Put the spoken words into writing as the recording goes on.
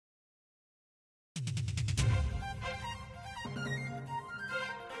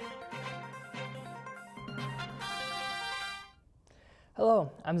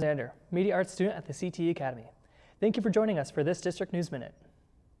Hello, I'm Xander, Media Arts student at the CTE Academy. Thank you for joining us for this District News Minute.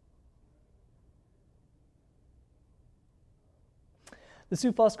 The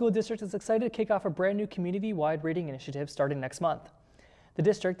Sioux Falls School District is excited to kick off a brand new community-wide reading initiative starting next month. The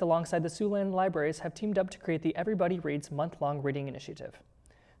district, alongside the Siouxland Libraries, have teamed up to create the Everybody Reads month-long reading initiative.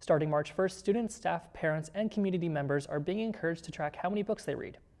 Starting March 1st, students, staff, parents, and community members are being encouraged to track how many books they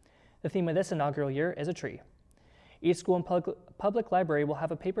read. The theme of this inaugural year is a tree. Each school and public library will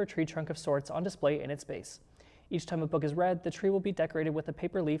have a paper tree trunk of sorts on display in its base. Each time a book is read, the tree will be decorated with a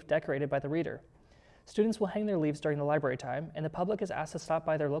paper leaf decorated by the reader. Students will hang their leaves during the library time, and the public is asked to stop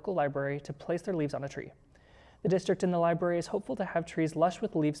by their local library to place their leaves on a tree. The district and the library is hopeful to have trees lush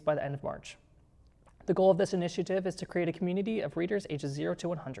with leaves by the end of March. The goal of this initiative is to create a community of readers ages 0 to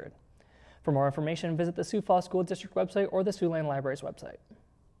 100. For more information, visit the Sioux Falls School District website or the Siouxland Libraries website.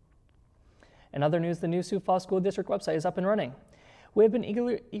 In other news, the new Sioux Falls School District website is up and running. We have been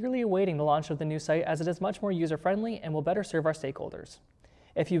eagerly awaiting the launch of the new site as it is much more user-friendly and will better serve our stakeholders.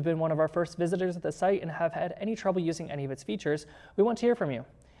 If you've been one of our first visitors at the site and have had any trouble using any of its features, we want to hear from you.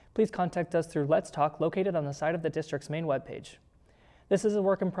 Please contact us through Let's Talk located on the side of the district's main webpage. This is a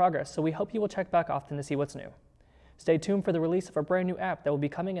work in progress, so we hope you will check back often to see what's new. Stay tuned for the release of a brand new app that will be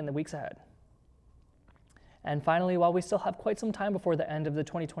coming in the weeks ahead. And finally, while we still have quite some time before the end of the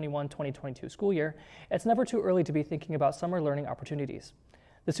 2021-2022 school year, it's never too early to be thinking about summer learning opportunities.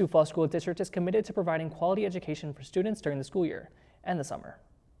 The Sioux Falls School District is committed to providing quality education for students during the school year and the summer.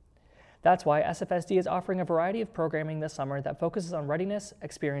 That's why SFSD is offering a variety of programming this summer that focuses on readiness,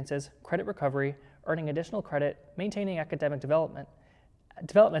 experiences, credit recovery, earning additional credit, maintaining academic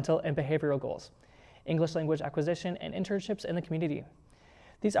developmental and behavioral goals, English language acquisition, and internships in the community.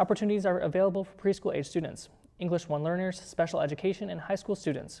 These opportunities are available for preschool-age students, English 1 learners, special education, and high school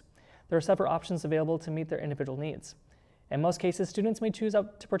students. There are several options available to meet their individual needs. In most cases, students may choose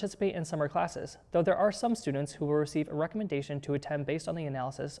to participate in summer classes, though there are some students who will receive a recommendation to attend based on the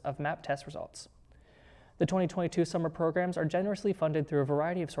analysis of MAP test results. The 2022 summer programs are generously funded through a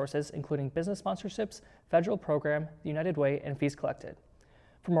variety of sources, including business sponsorships, federal program, the United Way, and fees collected.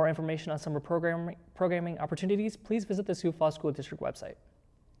 For more information on summer programming opportunities, please visit the Sioux Falls School District website.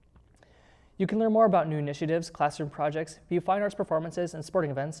 You can learn more about new initiatives, classroom projects, view fine arts performances and sporting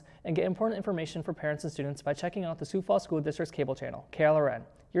events, and get important information for parents and students by checking out the Sioux Falls School District's cable channel, KLRN,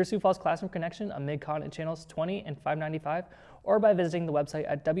 your Sioux Falls Classroom Connection on Mid-Continent channels 20 and 595, or by visiting the website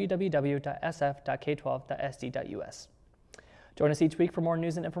at www.sf.k12.sd.us. Join us each week for more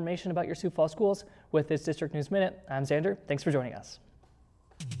news and information about your Sioux Falls schools. With this District News Minute, I'm Xander. Thanks for joining us.